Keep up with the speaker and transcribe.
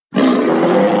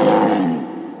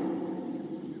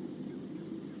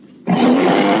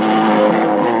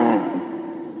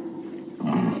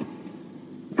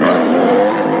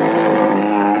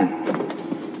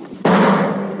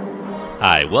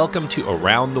welcome to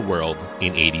Around the World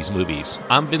in 80s Movies.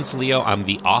 I'm Vince Leo. I'm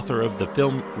the author of the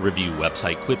film review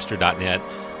website, Quipster.net.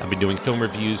 I've been doing film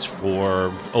reviews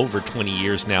for over 20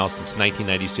 years now, since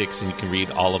 1996, and you can read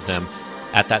all of them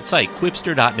at that site,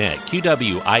 Quipster.net,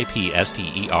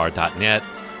 Quipster.net.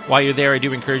 While you're there, I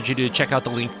do encourage you to check out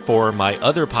the link for my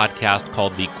other podcast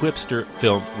called the Quipster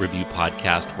Film Review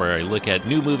Podcast, where I look at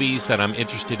new movies that I'm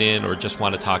interested in or just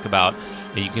want to talk about,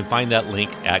 and you can find that link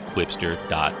at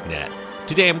Quipster.net.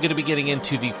 Today I'm going to be getting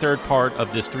into the third part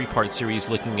of this three-part series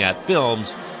looking at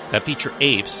films that feature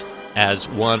apes as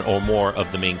one or more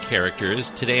of the main characters.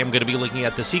 Today I'm going to be looking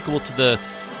at the sequel to the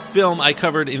film I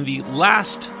covered in the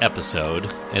last episode,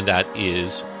 and that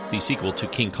is the sequel to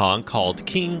King Kong, called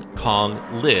King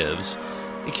Kong Lives.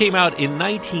 It came out in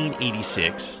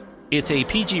 1986. It's a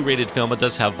PG-rated film. It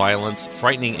does have violence,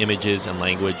 frightening images, and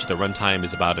language. The runtime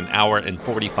is about an hour and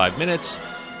 45 minutes.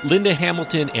 Linda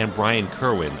Hamilton and Brian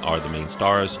Kerwin are the main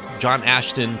stars. John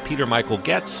Ashton, Peter Michael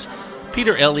Getz,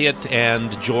 Peter Elliott,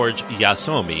 and George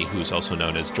Yasomi, who's also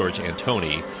known as George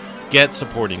Antoni, get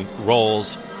supporting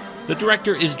roles. The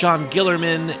director is John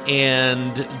Guillermin,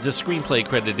 and the screenplay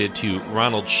credited to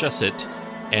Ronald Shusett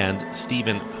and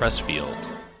Stephen Pressfield.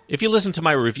 If you listen to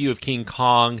my review of King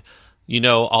Kong, you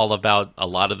know all about a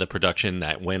lot of the production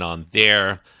that went on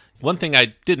there. One thing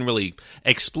I didn't really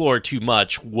explore too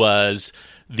much was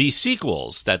the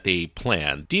sequels that they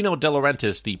planned. Dino De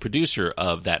Laurentiis, the producer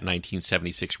of that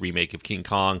 1976 remake of King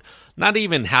Kong, not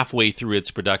even halfway through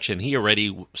its production, he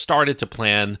already started to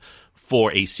plan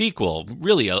for a sequel,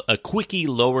 really a quickie,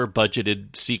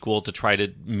 lower-budgeted sequel to try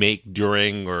to make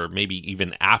during or maybe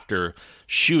even after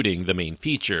shooting the main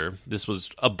feature. This was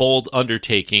a bold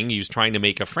undertaking. He was trying to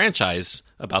make a franchise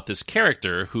about this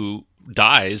character who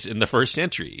dies in the first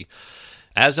entry.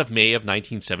 As of May of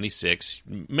 1976,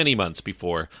 many months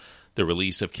before the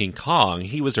release of King Kong,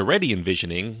 he was already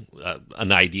envisioning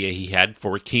an idea he had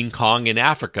for King Kong in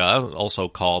Africa, also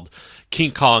called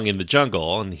King Kong in the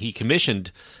Jungle, and he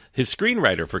commissioned his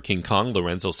screenwriter for King Kong,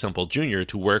 Lorenzo Semple Jr.,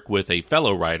 to work with a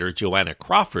fellow writer, Joanna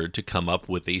Crawford, to come up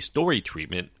with a story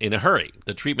treatment in a hurry.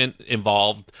 The treatment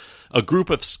involved a group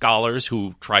of scholars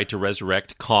who tried to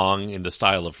resurrect Kong in the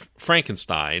style of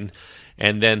Frankenstein,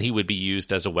 and then he would be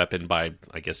used as a weapon by,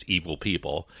 I guess, evil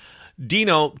people.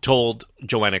 Dino told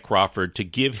Joanna Crawford to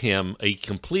give him a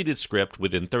completed script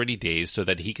within 30 days so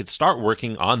that he could start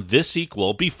working on this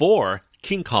sequel before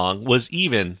King Kong was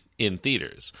even in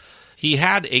theaters. He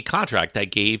had a contract that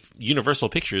gave Universal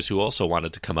Pictures, who also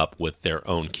wanted to come up with their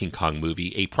own King Kong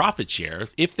movie, a profit share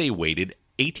if they waited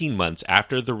 18 months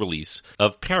after the release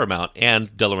of Paramount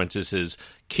and De Laurentiis'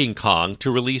 King Kong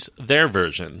to release their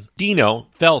version. Dino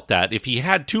felt that if he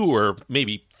had 2 or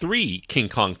maybe 3 King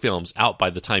Kong films out by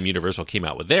the time Universal came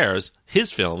out with theirs,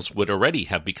 his films would already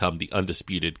have become the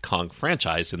undisputed Kong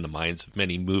franchise in the minds of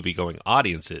many movie-going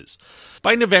audiences.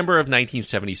 By November of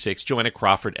 1976, Joanna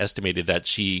Crawford estimated that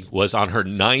she was on her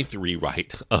 9th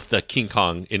rewrite of the King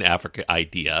Kong in Africa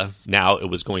idea. Now it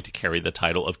was going to carry the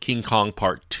title of King Kong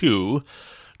Part 2.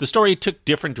 The story took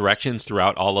different directions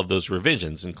throughout all of those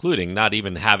revisions, including not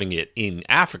even having it in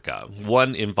Africa.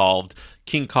 One involved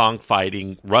King Kong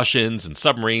fighting Russians and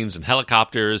submarines and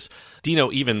helicopters.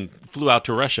 Dino even flew out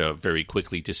to Russia very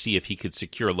quickly to see if he could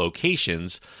secure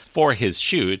locations for his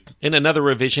shoot. In another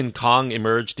revision, Kong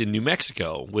emerged in New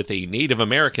Mexico with a Native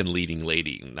American leading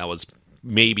lady. That was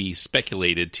maybe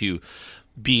speculated to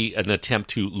be an attempt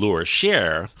to lure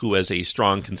Cher, who was a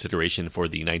strong consideration for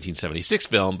the 1976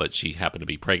 film, but she happened to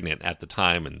be pregnant at the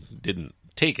time and didn't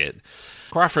take it.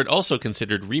 Crawford also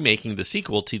considered remaking the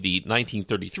sequel to the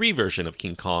 1933 version of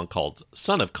King Kong called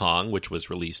Son of Kong, which was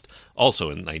released also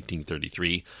in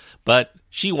 1933, but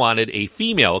she wanted a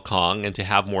female Kong and to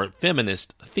have more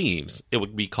feminist themes. It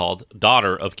would be called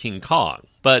Daughter of King Kong.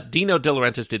 But Dino De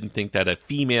Laurentiis didn't think that a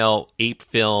female ape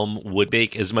film would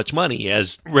make as much money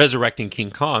as resurrecting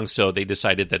King Kong, so they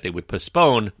decided that they would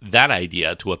postpone that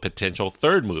idea to a potential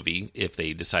third movie if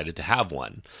they decided to have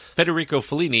one. Federico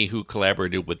Fellini, who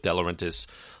collaborated with De Laurentiis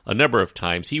a number of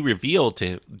times, he revealed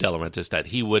to De Laurentiis that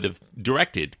he would have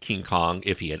directed King Kong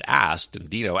if he had asked, and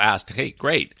Dino asked, "Hey,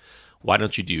 great, why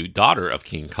don't you do Daughter of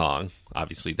King Kong?"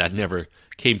 Obviously, that never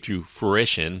came to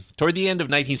fruition. Toward the end of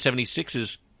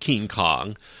 1976's King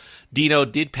Kong, Dino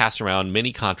did pass around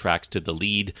many contracts to the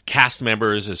lead cast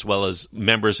members as well as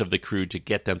members of the crew to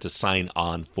get them to sign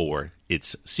on for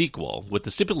its sequel, with the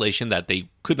stipulation that they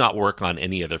could not work on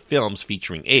any other films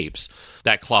featuring apes.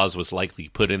 That clause was likely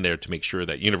put in there to make sure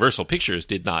that Universal Pictures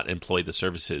did not employ the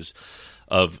services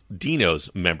of Dino's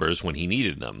members when he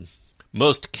needed them.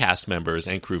 Most cast members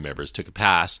and crew members took a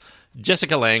pass.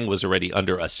 Jessica Lange was already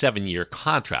under a 7-year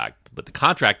contract. but the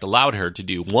contract allowed her to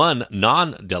do one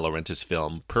non-De Laurentiis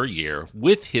film per year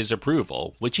with his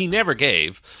approval, which he never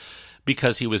gave,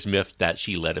 because he was miffed that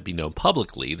she let it be known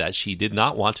publicly that she did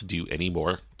not want to do any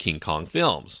more King Kong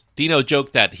films. Dino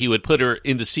joked that he would put her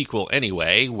in the sequel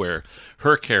anyway, where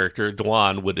her character,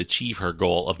 Dwan, would achieve her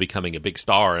goal of becoming a big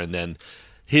star, and then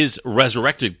his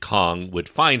resurrected Kong would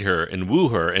find her and woo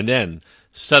her, and then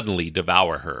suddenly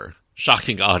devour her,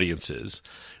 shocking audiences.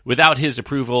 Without his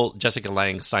approval, Jessica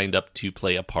Lange signed up to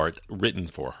play a part written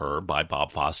for her by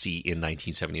Bob Fosse in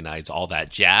 1979's All That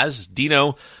Jazz.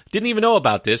 Dino didn't even know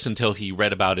about this until he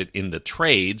read about it in the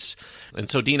trades. And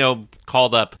so Dino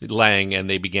called up Lange and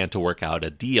they began to work out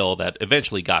a deal that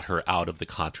eventually got her out of the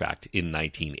contract in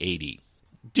 1980.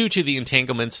 Due to the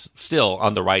entanglements still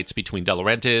on the rights between De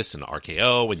Laurentiis and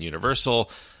RKO and Universal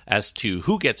as to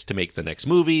who gets to make the next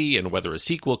movie and whether a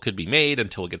sequel could be made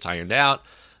until it gets ironed out,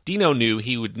 Dino knew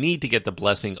he would need to get the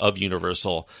blessing of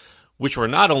Universal, which were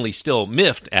not only still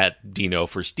miffed at Dino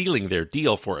for stealing their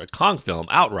deal for a Kong film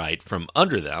outright from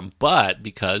under them, but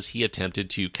because he attempted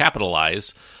to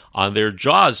capitalize on their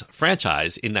Jaws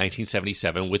franchise in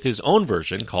 1977 with his own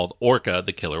version called Orca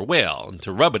the Killer Whale. And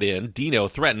to rub it in, Dino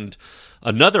threatened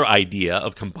another idea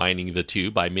of combining the two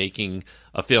by making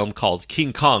a film called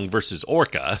King Kong vs.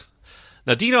 Orca.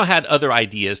 Now, Dino had other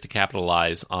ideas to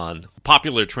capitalize on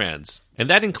popular trends, and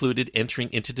that included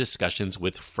entering into discussions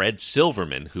with Fred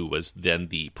Silverman, who was then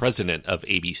the president of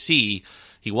ABC.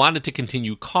 He wanted to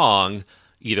continue Kong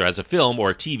either as a film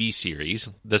or a TV series.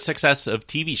 The success of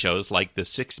TV shows like The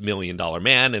 $6 Million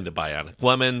Man and The Bionic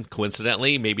Woman,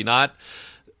 coincidentally, maybe not,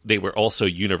 they were also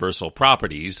Universal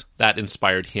properties. That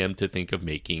inspired him to think of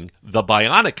making The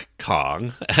Bionic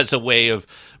Kong as a way of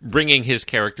bringing his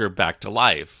character back to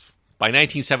life. By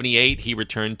 1978, he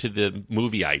returned to the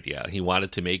movie idea. He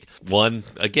wanted to make one,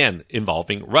 again,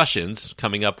 involving Russians,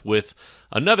 coming up with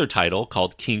another title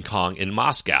called King Kong in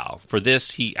Moscow. For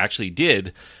this, he actually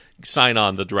did sign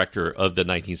on the director of the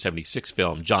 1976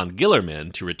 film, John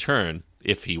Guillermin, to return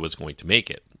if he was going to make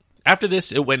it. After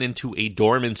this, it went into a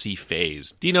dormancy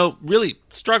phase. Dino really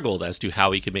struggled as to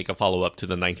how he could make a follow-up to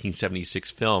the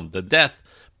 1976 film. The death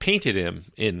painted him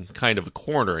in kind of a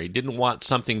corner. He didn't want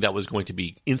something that was going to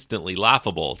be instantly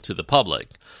laughable to the public.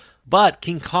 But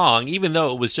King Kong, even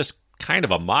though it was just kind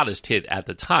of a modest hit at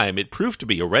the time, it proved to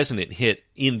be a resonant hit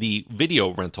in the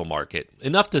video rental market,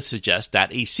 enough to suggest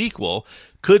that a sequel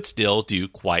could still do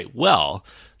quite well.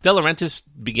 De Laurentiis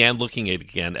began looking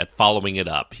again at following it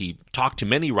up. He talked to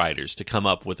many writers to come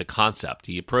up with a concept.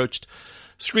 He approached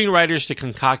screenwriters to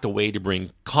concoct a way to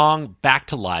bring Kong back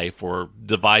to life or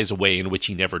devise a way in which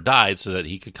he never died so that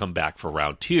he could come back for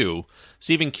round two.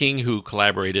 Stephen King, who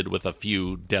collaborated with a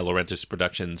few De Laurentiis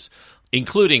productions,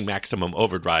 including Maximum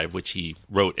Overdrive, which he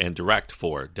wrote and directed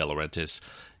for De Laurentiis,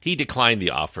 he declined the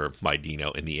offer by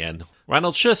Dino in the end.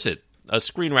 Ronald Shusett, a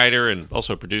screenwriter and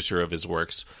also a producer of his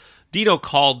works, Dino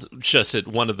called Shusett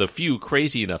one of the few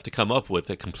crazy enough to come up with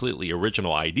a completely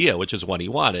original idea, which is what he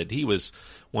wanted. He was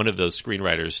one of those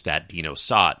screenwriters that Dino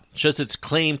sought. Shusett's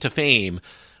claim to fame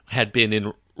had been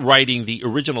in writing the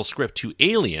original script to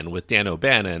Alien with Dan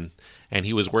O'Bannon, and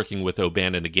he was working with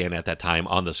O'Bannon again at that time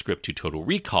on the script to Total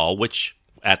Recall, which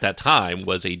at that time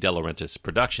was a De Laurentiis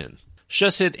production.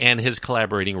 Shusett and his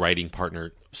collaborating writing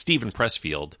partner, Stephen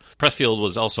Pressfield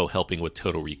was also helping with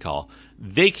Total Recall.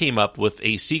 They came up with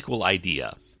a sequel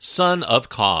idea, Son of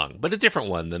Kong, but a different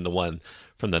one than the one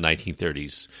from the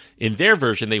 1930s. In their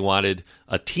version, they wanted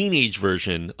a teenage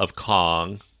version of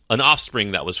Kong, an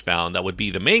offspring that was found that would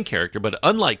be the main character, but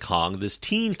unlike Kong, this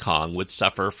teen Kong would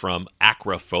suffer from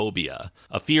acrophobia,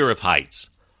 a fear of heights.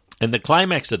 And the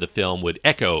climax of the film would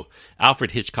echo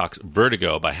Alfred Hitchcock's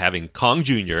Vertigo by having Kong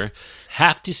Jr.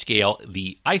 have to scale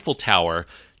the Eiffel Tower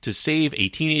to save a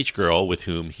teenage girl with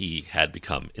whom he had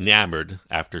become enamored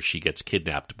after she gets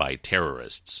kidnapped by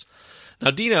terrorists. Now,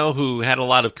 Dino, who had a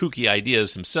lot of kooky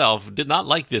ideas himself, did not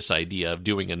like this idea of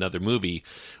doing another movie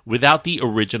without the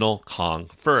original Kong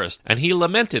first, and he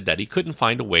lamented that he couldn't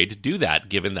find a way to do that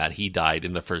given that he died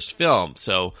in the first film.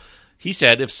 So he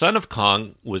said if Son of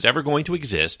Kong was ever going to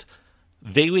exist,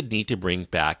 they would need to bring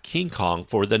back King Kong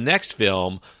for the next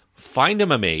film, find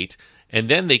him a mate, and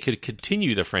then they could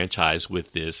continue the franchise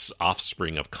with this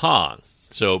offspring of Kong.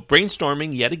 So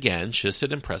brainstorming yet again,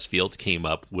 Shusett and Pressfield came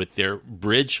up with their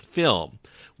bridge film,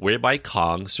 whereby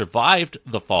Kong survived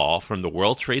the fall from the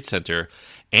World Trade Center,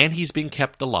 and he's been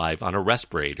kept alive on a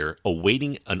respirator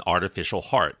awaiting an artificial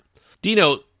heart.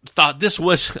 Dino thought this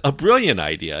was a brilliant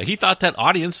idea. He thought that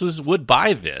audiences would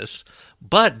buy this,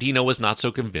 but Dino was not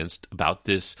so convinced about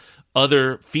this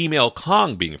other female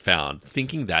Kong being found,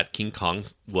 thinking that King Kong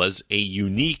was a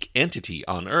unique entity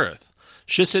on Earth.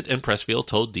 Shissett and Pressfield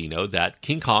told Dino that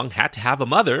King Kong had to have a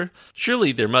mother.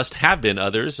 Surely there must have been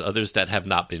others that have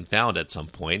not been found at some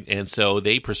point, and so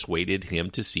they persuaded him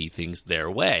to see things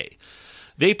their way.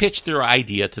 They pitched their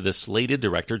idea to the slated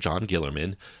director John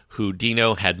Guillermin, who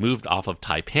Dino had moved off of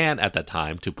Taipan at that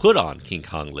time to put on King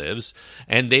Kong Lives,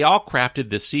 and they all crafted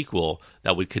this sequel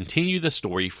that would continue the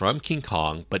story from King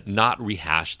Kong but not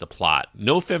rehash the plot.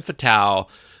 No femme fatale,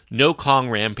 no Kong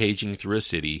rampaging through a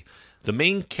city. The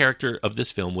main character of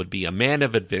this film would be a man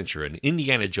of adventure, an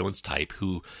Indiana Jones type,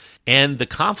 and the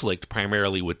conflict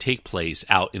primarily would take place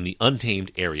out in the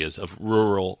untamed areas of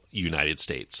rural United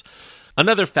States.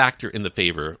 Another factor in the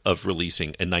favor of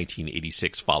releasing a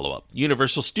 1986 follow-up,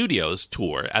 Universal Studios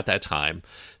tour at that time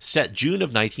set June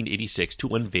of 1986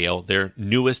 to unveil their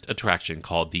newest attraction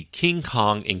called the King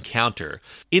Kong Encounter,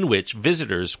 in which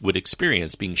visitors would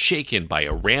experience being shaken by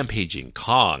a rampaging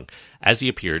Kong as he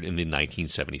appeared in the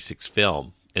 1976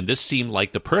 film. And this seemed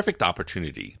like the perfect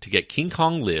opportunity to get King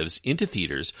Kong Lives into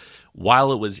theaters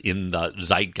while it was in the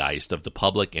zeitgeist of the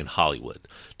public and Hollywood.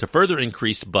 To further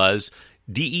increase buzz,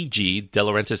 DEG, De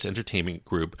Laurentiis Entertainment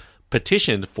Group,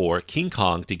 petitioned for King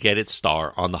Kong to get its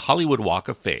star on the Hollywood Walk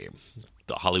of Fame.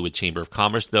 The Hollywood Chamber of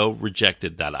Commerce, though,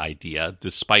 rejected that idea,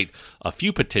 despite a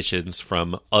few petitions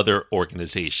from other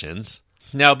organizations.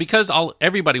 Now, because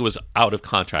everybody was out of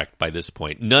contract by this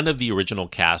point, none of the original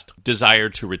cast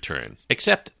desired to return,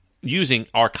 except using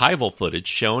archival footage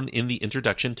shown in the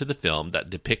introduction to the film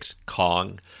that depicts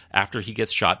Kong after he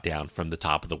gets shot down from the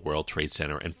top of the World Trade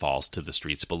Center and falls to the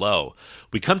streets below.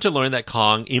 We come to learn that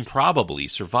Kong improbably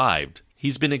survived.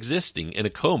 He's been existing in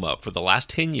a coma for the last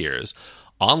 10 years,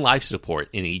 on life support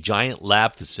in a giant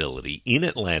lab facility in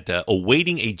Atlanta,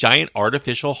 awaiting a giant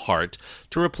artificial heart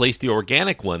to replace the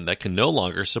organic one that can no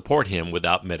longer support him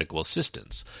without medical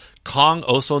assistance. Kong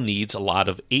also needs a lot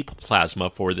of ape plasma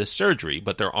for this surgery,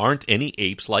 but there aren't any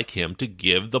apes like him to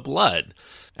give the blood.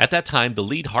 At that time, the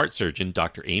lead heart surgeon,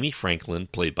 Dr. Amy Franklin,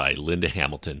 played by Linda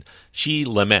Hamilton, she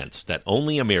laments that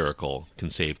only a miracle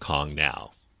can save Kong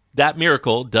now. That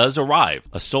miracle does arrive.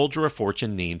 A soldier of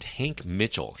fortune named Hank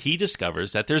Mitchell. He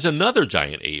discovers that there's another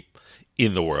giant ape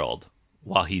in the world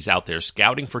while he's out there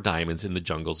scouting for diamonds in the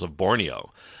jungles of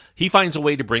Borneo. He finds a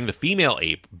way to bring the female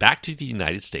ape back to the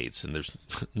United States, and there's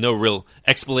no real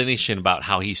explanation about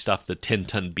how he stuffed the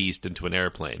 10-ton beast into an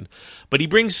airplane. But he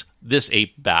brings this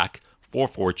ape back for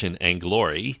fortune and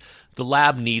glory. The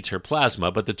lab needs her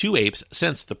plasma, but the two apes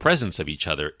sense the presence of each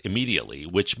other immediately,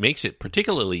 which makes it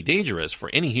particularly dangerous for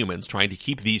any humans trying to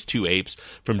keep these two apes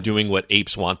from doing what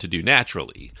apes want to do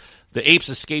naturally. The apes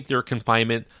escape their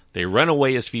confinement, they run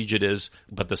away as fugitives,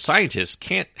 but the scientists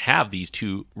can't have these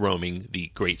two roaming the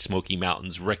Great Smoky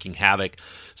Mountains, wreaking havoc.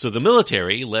 So the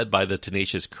military, led by the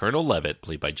tenacious Colonel Nevitt,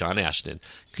 played by John Ashton,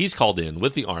 he's called in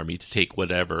with the army to take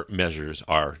whatever measures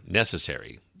are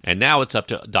necessary. And now it's up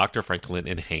to Dr. Franklin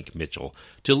and Hank Mitchell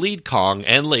to lead Kong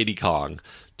and Lady Kong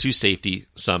to safety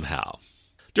somehow.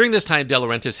 During this time, De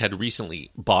Laurentiis had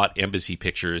recently bought Embassy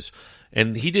Pictures,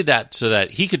 and he did that so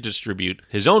that he could distribute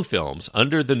his own films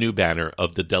under the new banner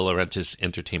of the De Laurentiis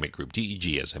Entertainment Group,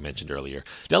 DEG, as I mentioned earlier.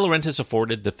 De Laurentiis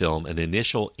afforded the film an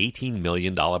initial $18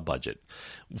 million budget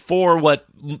for what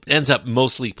ends up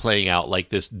mostly playing out like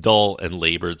this dull and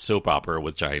labored soap opera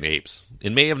with giant apes.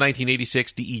 In May of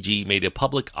 1986, DEG made a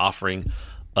public offering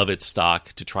of its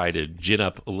stock to try to gin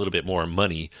up a little bit more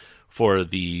money for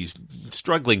the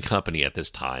struggling company at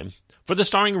this time. For the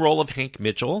starring role of Hank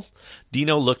Mitchell,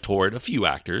 Dino looked toward a few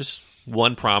actors.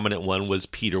 One prominent one was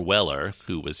Peter Weller,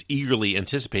 who was eagerly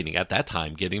anticipating at that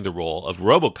time getting the role of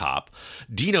RoboCop.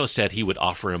 Dino said he would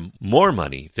offer him more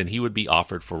money than he would be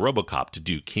offered for RoboCop to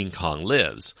do King Kong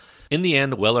Lives. In the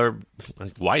end, Weller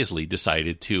wisely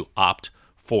decided to opt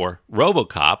for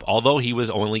RoboCop, although he was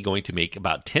only going to make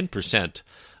about 10%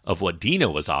 of what Dino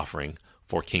was offering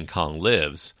for King Kong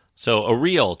Lives. So a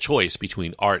real choice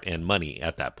between art and money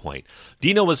at that point.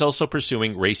 Dino was also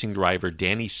pursuing racing driver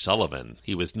Danny Sullivan.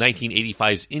 He was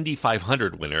 1985's Indy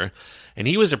 500 winner, and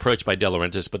he was approached by De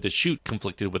Laurentiis, but the shoot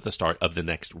conflicted with the start of the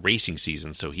next racing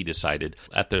season, so he decided,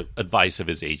 at the advice of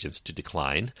his agents, to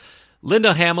decline.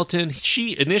 Linda Hamilton,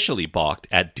 she initially balked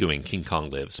at doing King Kong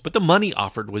Lives, but the money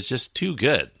offered was just too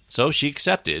good. So she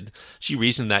accepted. She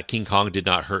reasoned that King Kong did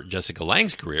not hurt Jessica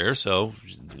Lange's career, so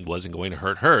it wasn't going to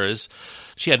hurt hers.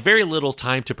 She had very little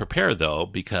time to prepare, though,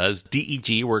 because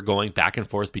DEG were going back and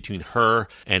forth between her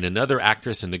and another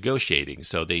actress in negotiating,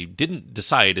 so they didn't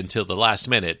decide until the last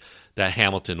minute that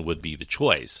Hamilton would be the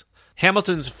choice.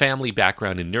 Hamilton's family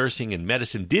background in nursing and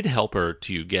medicine did help her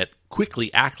to get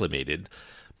quickly acclimated,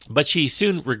 but she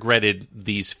soon regretted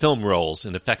these film roles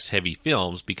in effects-heavy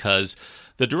films because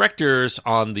The directors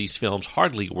on these films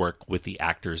hardly work with the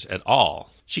actors at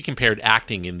all. She compared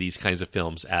acting in these kinds of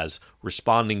films as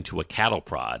responding to a cattle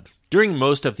prod. During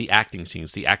most of the acting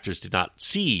scenes, the actors did not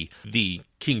see the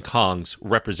King Kongs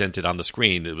represented on the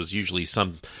screen. It was usually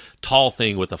some tall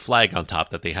thing with a flag on top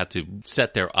that they had to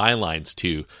set their eye lines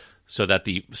to so that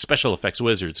the special effects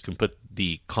wizards can put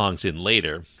the Kongs in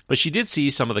later. But she did see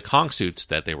some of the Kong suits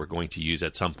that they were going to use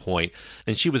at some point,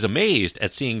 and she was amazed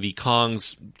at seeing the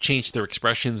Kongs change their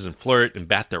expressions and flirt and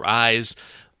bat their eyes.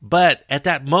 But at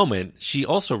that moment, she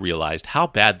also realized how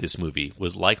bad this movie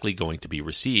was likely going to be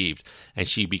received, and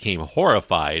she became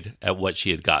horrified at what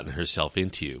she had gotten herself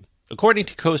into. According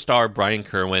to co-star Brian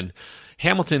Kerwin,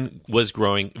 Hamilton was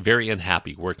growing very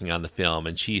unhappy working on the film,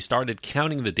 and she started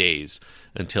counting the days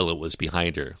until it was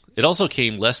behind her. It also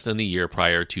came less than a year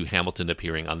prior to Hamilton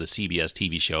appearing on the CBS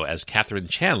TV show as Katherine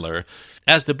Chandler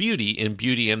as the Beauty in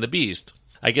Beauty and the Beast.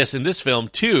 I guess in this film,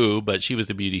 too, but she was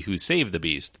the beauty who saved the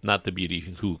beast, not the beauty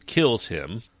who kills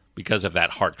him because of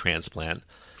that heart transplant.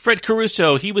 Fred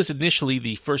Caruso, he was initially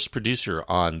the first producer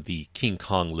on the King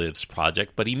Kong Lives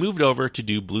project, but he moved over to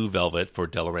do Blue Velvet for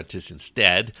De Laurentiis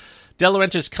instead. De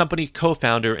Laurentiis' company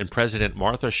co-founder and president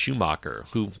Martha Schumacher,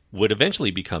 who would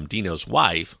eventually become Dino's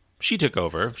wife, she took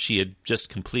over. She had just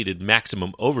completed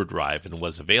Maximum Overdrive and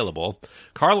was available.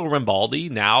 Carlo Rambaldi,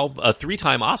 now a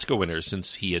 3-time Oscar winner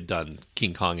since he had done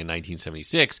King Kong in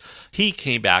 1976, he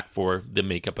came back for the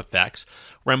makeup effects.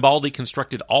 Rambaldi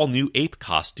constructed all new ape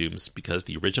costumes because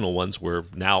the original ones were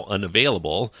now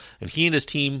unavailable, and he and his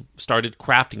team started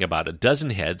crafting about a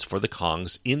dozen heads for the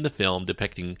Kongs in the film,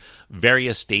 depicting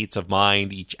various states of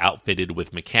mind, each outfitted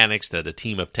with mechanics that a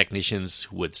team of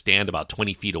technicians would stand about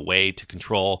 20 feet away to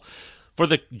control. For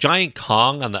the giant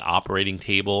Kong on the operating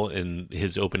table in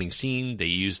his opening scene, they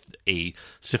used a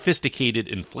sophisticated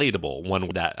inflatable, one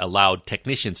that allowed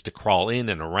technicians to crawl in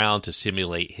and around to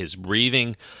simulate his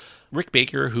breathing. Rick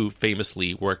Baker, who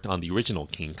famously worked on the original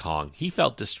King Kong, he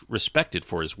felt disrespected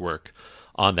for his work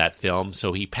on that film,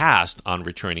 so he passed on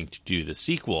returning to do the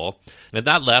sequel, and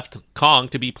that left Kong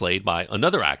to be played by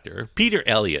another actor, Peter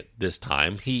Elliott this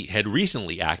time. He had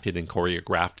recently acted and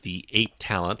choreographed the ape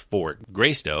talent for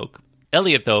Greystoke.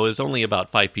 Elliott, though, is only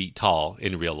about 5 feet tall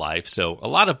in real life, so a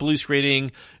lot of blue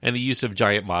screening and the use of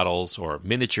giant models or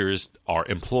miniatures are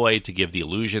employed to give the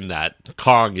illusion that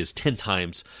Kong is 10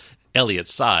 times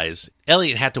Elliott's size.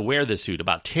 Elliott had to wear this suit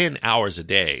about 10 hours a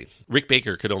day. Rick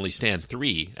Baker could only stand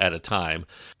 3 at a time.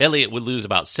 Elliott would lose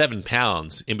about 7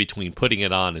 pounds in between putting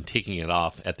it on and taking it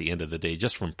off at the end of the day,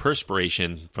 just from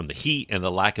perspiration, from the heat, and the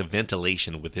lack of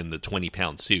ventilation within the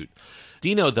 20-pound suit.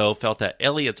 Dino, though, felt that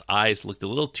Elliott's eyes looked a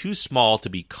little too small to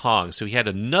be Kong, so he had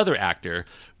another actor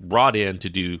brought in to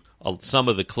do some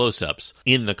of the close-ups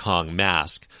in the Kong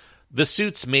mask. The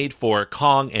suits made for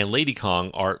Kong and Lady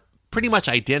Kong are pretty much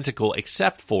identical,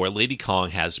 except for Lady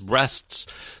Kong has breasts,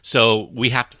 so we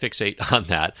have to fixate on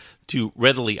that to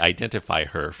readily identify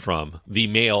her from the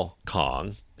male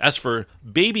Kong. As for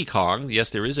Baby Kong, yes,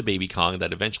 there is a Baby Kong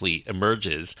that eventually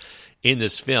emerges in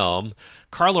this film.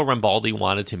 Carlo Rambaldi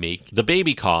wanted to make the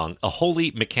Baby Kong a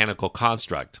wholly mechanical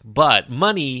construct, but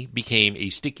money became a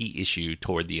sticky issue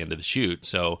toward the end of the shoot,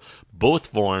 so both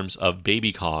forms of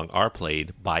Baby Kong are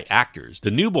played by actors.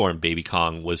 The newborn Baby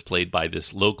Kong was played by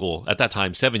this local, at that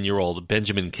time, 7-year-old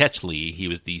Benjamin Ketchley. He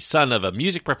was the son of a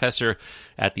music professor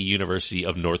at the University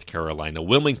of North Carolina,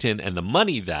 Wilmington, and the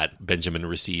money that Benjamin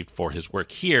received for his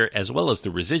work here, as well as the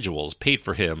residuals, paid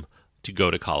for him to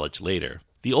go to college later.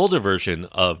 The older version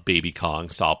of Baby Kong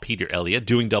saw Peter Elliott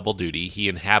doing double duty. He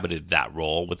inhabited that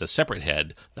role with a separate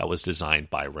head that was designed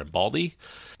by Rambaldi.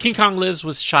 King Kong Lives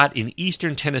was shot in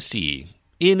eastern Tennessee,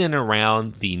 in and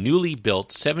around the newly built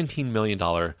 $17 million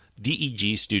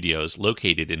DEG Studios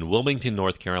located in Wilmington,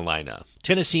 North Carolina.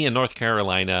 Tennessee and North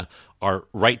Carolina are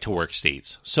right-to-work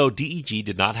states, so DEG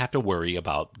did not have to worry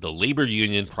about the labor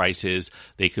union prices.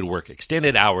 They could work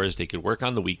extended hours, they could work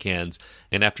on the weekends,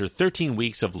 and after 13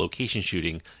 weeks of location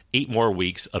shooting, 8 more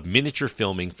weeks of miniature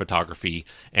filming, photography,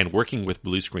 and working with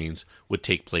blue screens would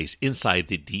take place inside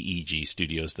the DEG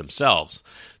studios themselves.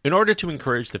 In order to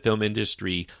encourage the film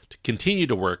industry to continue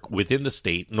to work within the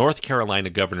state, North Carolina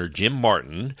Governor Jim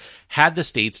Martin had the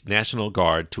state's National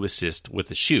Guard to assist with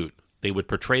the shoot. They would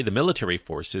portray the military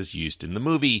forces used in the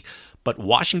movie, but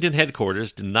Washington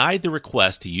headquarters denied the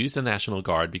request to use the National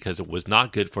Guard because it was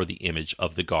not good for the image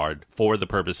of the Guard for the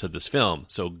purpose of this film.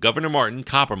 So Governor Martin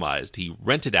compromised. He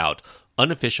rented out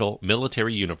unofficial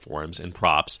military uniforms and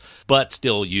props, but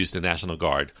still used the National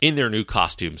Guard in their new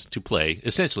costumes to play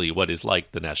essentially what is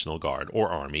like the National Guard or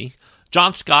Army.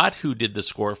 John Scott, who did the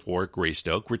score for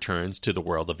Greystoke, returns to the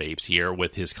world of apes here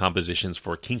with his compositions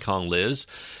for King Kong Lives.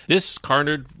 This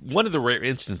garnered one of the rare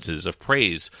instances of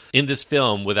praise in this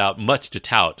film without much to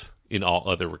tout in all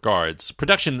other regards.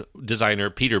 Production designer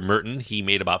Peter Merton, he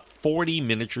made about 40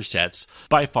 miniature sets,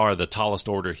 by far the tallest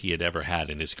order he had ever had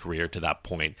in his career to that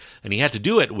point, and he had to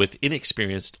do it with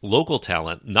inexperienced local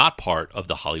talent, not part of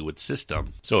the Hollywood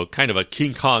system. So kind of a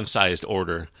King Kong-sized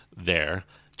order there.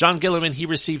 John Guillermin, he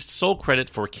received sole credit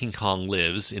for King Kong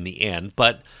Lives in the end,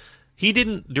 but he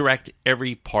didn't direct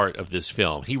every part of this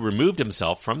film. He removed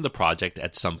himself from the project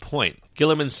at some point.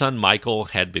 Guillermin's son Michael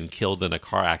had been killed in a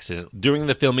car accident during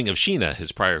the filming of Sheena,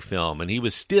 his prior film, and he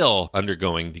was still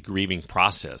undergoing the grieving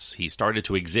process. He started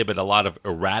to exhibit a lot of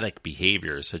erratic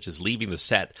behaviors, such as leaving the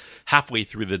set halfway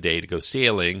through the day to go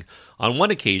sailing. On one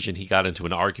occasion, he got into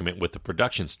an argument with the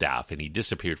production staff, and he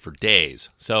disappeared for days.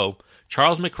 So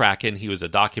Charles McCracken, he was a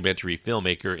documentary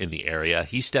filmmaker in the area.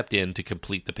 He stepped in to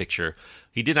complete the picture.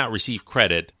 He did not receive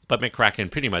credit, but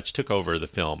McCracken pretty much took over the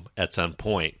film at some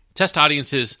point. Test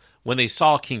audiences, when they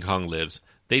saw King Kong Lives,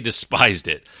 they despised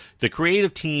it. The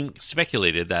creative team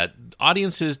speculated that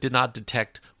audiences did not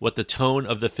detect what the tone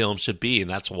of the film should be,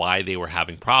 and that's why they were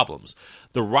having problems.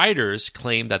 The writers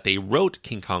claimed that they wrote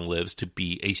King Kong Lives to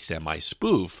be a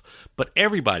semi-spoof, but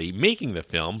everybody making the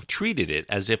film treated it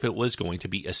as if it was going to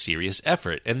be a serious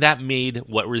effort, and that made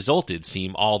what resulted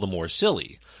seem all the more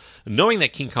silly. Knowing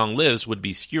that King Kong Lives would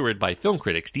be skewered by film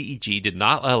critics, DEG did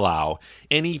not allow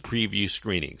any preview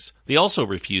screenings. They also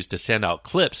refused to send out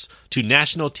clips to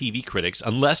national TV critics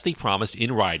unless they promised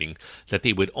in writing that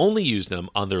they would only use them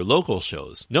on their local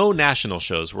shows. No national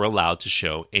shows were allowed to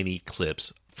show any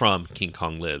clips from King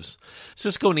Kong Lives.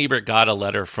 Cisco and Ebert got a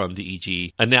letter from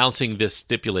DEG announcing this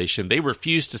stipulation. They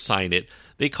refused to sign it.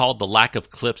 They called the lack of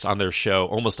clips on their show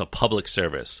almost a public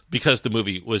service because the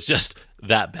movie was just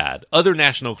that bad. Other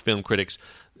national film critics,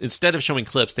 instead of showing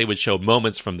clips, they would show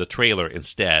moments from the trailer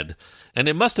instead. And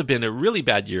it must have been a really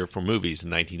bad year for movies in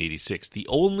 1986, the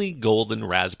only Golden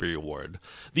Raspberry Award.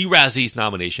 The Razzies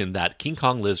nomination that King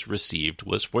Kong Lives received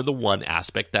was for the one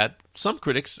aspect that some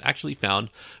critics actually found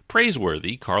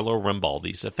praiseworthy, Carlo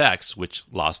Rambaldi's effects, which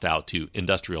lost out to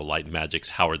Industrial Light and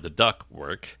Magic's Howard the Duck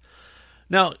work.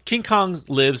 Now, King Kong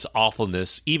Lives'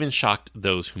 awfulness even shocked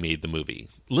those who made the movie.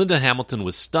 Linda Hamilton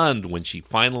was stunned when she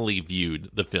finally viewed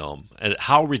the film at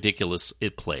how ridiculous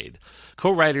it played.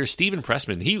 Co-writer Stephen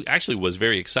Pressman, he actually was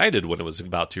very excited when it was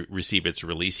about to receive its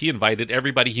release. He invited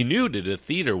everybody he knew to the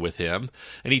theater with him,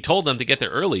 and he told them to get there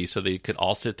early so they could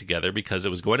all sit together because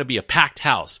it was going to be a packed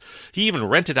house. He even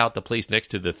rented out the place next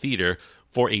to the theater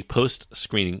for a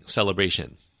post-screening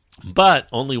celebration. But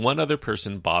only one other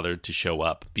person bothered to show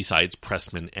up besides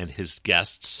Pressman and his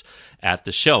guests at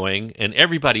the showing, and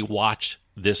everybody watched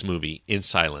this movie in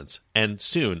silence. And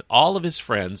soon, all of his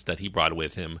friends that he brought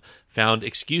with him found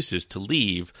excuses to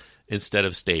leave instead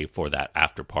of stay for that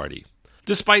after party.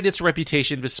 Despite its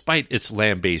reputation, despite its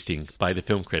lambasting by the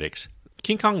film critics,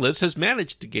 King Kong Lives has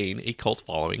managed to gain a cult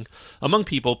following among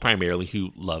people primarily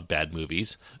who love bad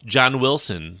movies. John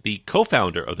Wilson, the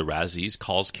co-founder of the Razzies,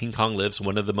 calls King Kong Lives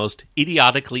one of the most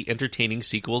idiotically entertaining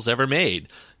sequels ever made.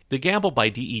 The gamble by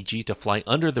DEG to fly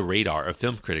under the radar of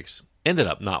film critics ended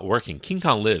up not working. King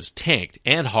Kong Lives tanked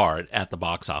and hard at the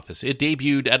box office. It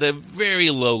debuted at a very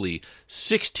lowly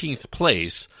 16th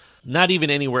place, not even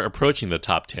anywhere approaching the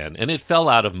top 10, and it fell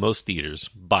out of most theaters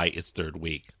by its third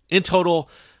week. In total,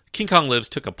 King Kong Lives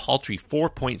took a paltry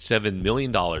 $4.7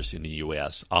 million in the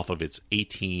U.S. off of its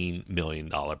 $18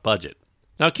 million budget.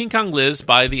 Now, King Kong Lives,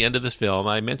 by the end of this film,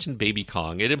 I mentioned Baby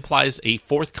Kong. It implies a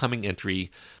forthcoming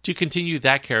entry to continue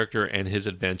that character and his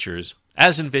adventures,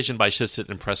 as envisioned by Shusett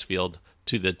and Pressfield,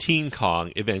 to the Teen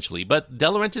Kong eventually. But De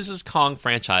Laurentiis' Kong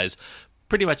franchise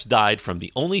pretty much died from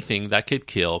the only thing that could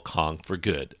kill Kong for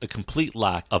good, a complete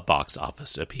lack of box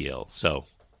office appeal. So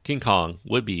King Kong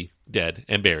would be dead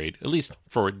and buried, at least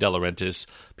for De Laurentiis.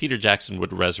 Peter Jackson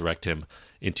would resurrect him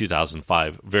in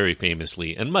 2005, very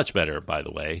famously, and much better, by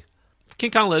the way.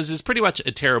 King Kong Lives is pretty much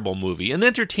a terrible movie, an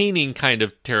entertaining kind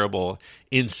of terrible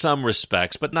in some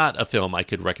respects, but not a film I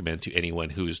could recommend to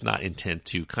anyone who's not intent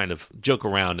to kind of joke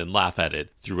around and laugh at it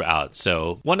throughout.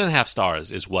 So 1.5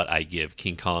 stars is what I give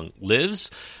King Kong Lives.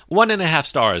 1.5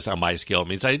 stars on my scale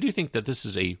means I do think that this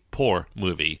is a poor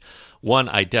movie. One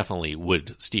I definitely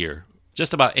would steer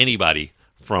just about anybody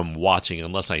from watching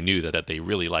unless I knew that they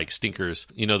really like stinkers.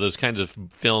 You know, those kinds of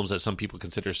films that some people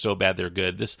consider so bad they're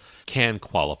good. This can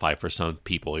qualify for some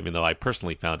people, even though I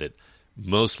personally found it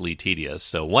mostly tedious.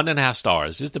 So 1.5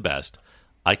 stars is the best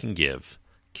I can give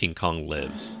King Kong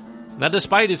Lives. Now,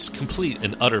 despite its complete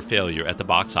and utter failure at the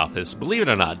box office, believe it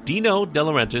or not, Dino De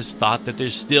Laurentiis thought that there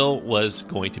still was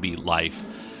going to be life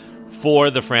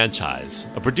for the franchise.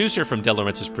 A producer from De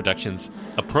Laurentiis Productions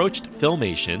approached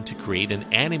Filmation to create an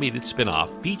animated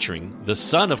spin-off featuring the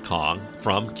son of Kong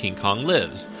from King Kong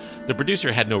Lives. The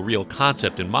producer had no real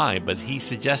concept in mind, but he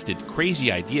suggested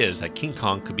crazy ideas that King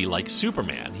Kong could be like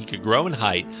Superman. He could grow in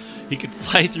height, he could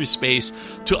fly through space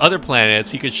to other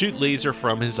planets, he could shoot laser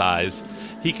from his eyes,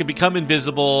 he could become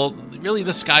invisible. Really,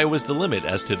 the sky was the limit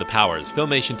as to the powers.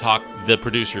 Filmation talked the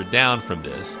producer down from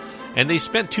this, and they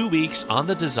spent 2 weeks on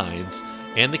the designs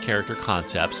and the character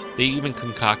concepts. They even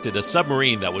concocted a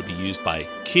submarine that would be used by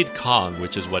Kid Kong,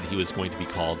 which is what he was going to be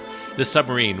called. The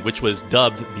submarine, which was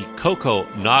dubbed the Coco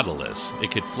Nautilus.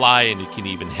 It could fly and it can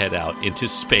even head out into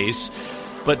space.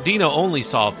 But Dino only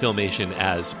saw Filmation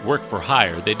as work for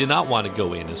hire. They did not want to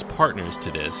go in as partners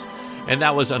to this. And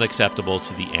that was unacceptable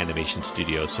to the animation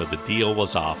studio, so the deal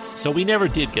was off. So we never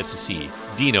did get to see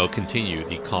Dino continue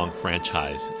the Kong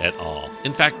franchise at all.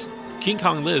 In fact, King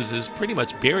Kong Lives is pretty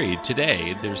much buried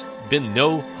today. There's been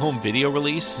no home video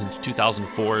release since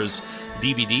 2004's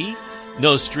DVD.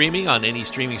 No streaming on any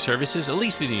streaming services, at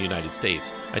least in the United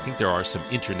States. I think there are some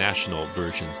international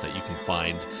versions that you can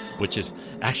find, which is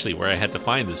actually where I had to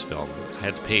find this film. I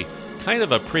had to pay kind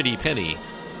of a pretty penny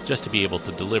just to be able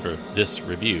to deliver this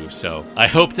review. So I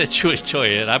hope that you enjoy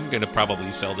it. I'm going to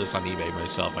probably sell this on eBay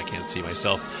myself. I can't see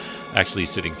myself actually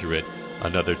sitting through it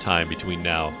another time between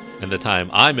now and the time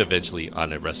I'm eventually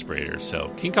on a respirator. So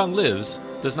King Kong Lives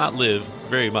does not live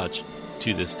very much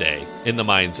to this day in the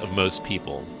minds of most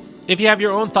people. If you have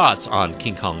your own thoughts on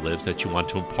King Kong Lives that you want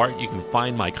to impart, you can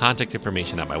find my contact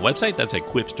information at my website. That's at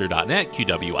quipster.net,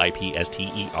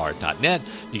 QWIPSTER.net.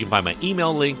 You can find my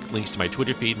email link, links to my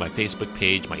Twitter feed, my Facebook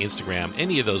page, my Instagram.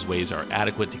 Any of those ways are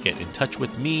adequate to get in touch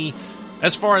with me.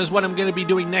 As far as what I'm going to be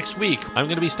doing next week, I'm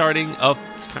going to be starting a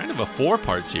kind of a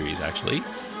 4-part series, actually,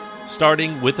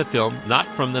 starting with a film not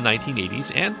from the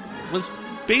 1980s and was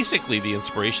basically the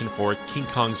inspiration for King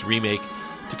Kong's remake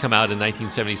to come out in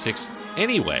 1976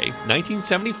 anyway.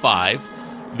 1975,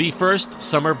 the first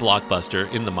summer blockbuster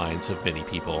in the minds of many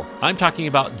people. I'm talking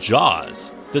about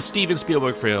Jaws, the Steven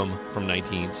Spielberg film from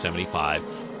 1975,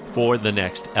 for the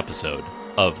next episode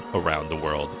of Around the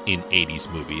World in 80s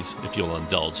movies, if you'll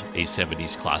indulge a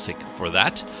 70s classic for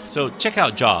that. So check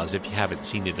out Jaws if you haven't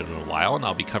seen it in a while, and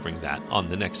I'll be covering that on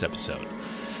the next episode.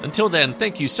 Until then,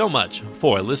 thank you so much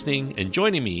for listening and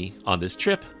joining me on this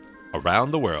trip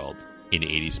around the world in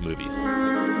 80s movies.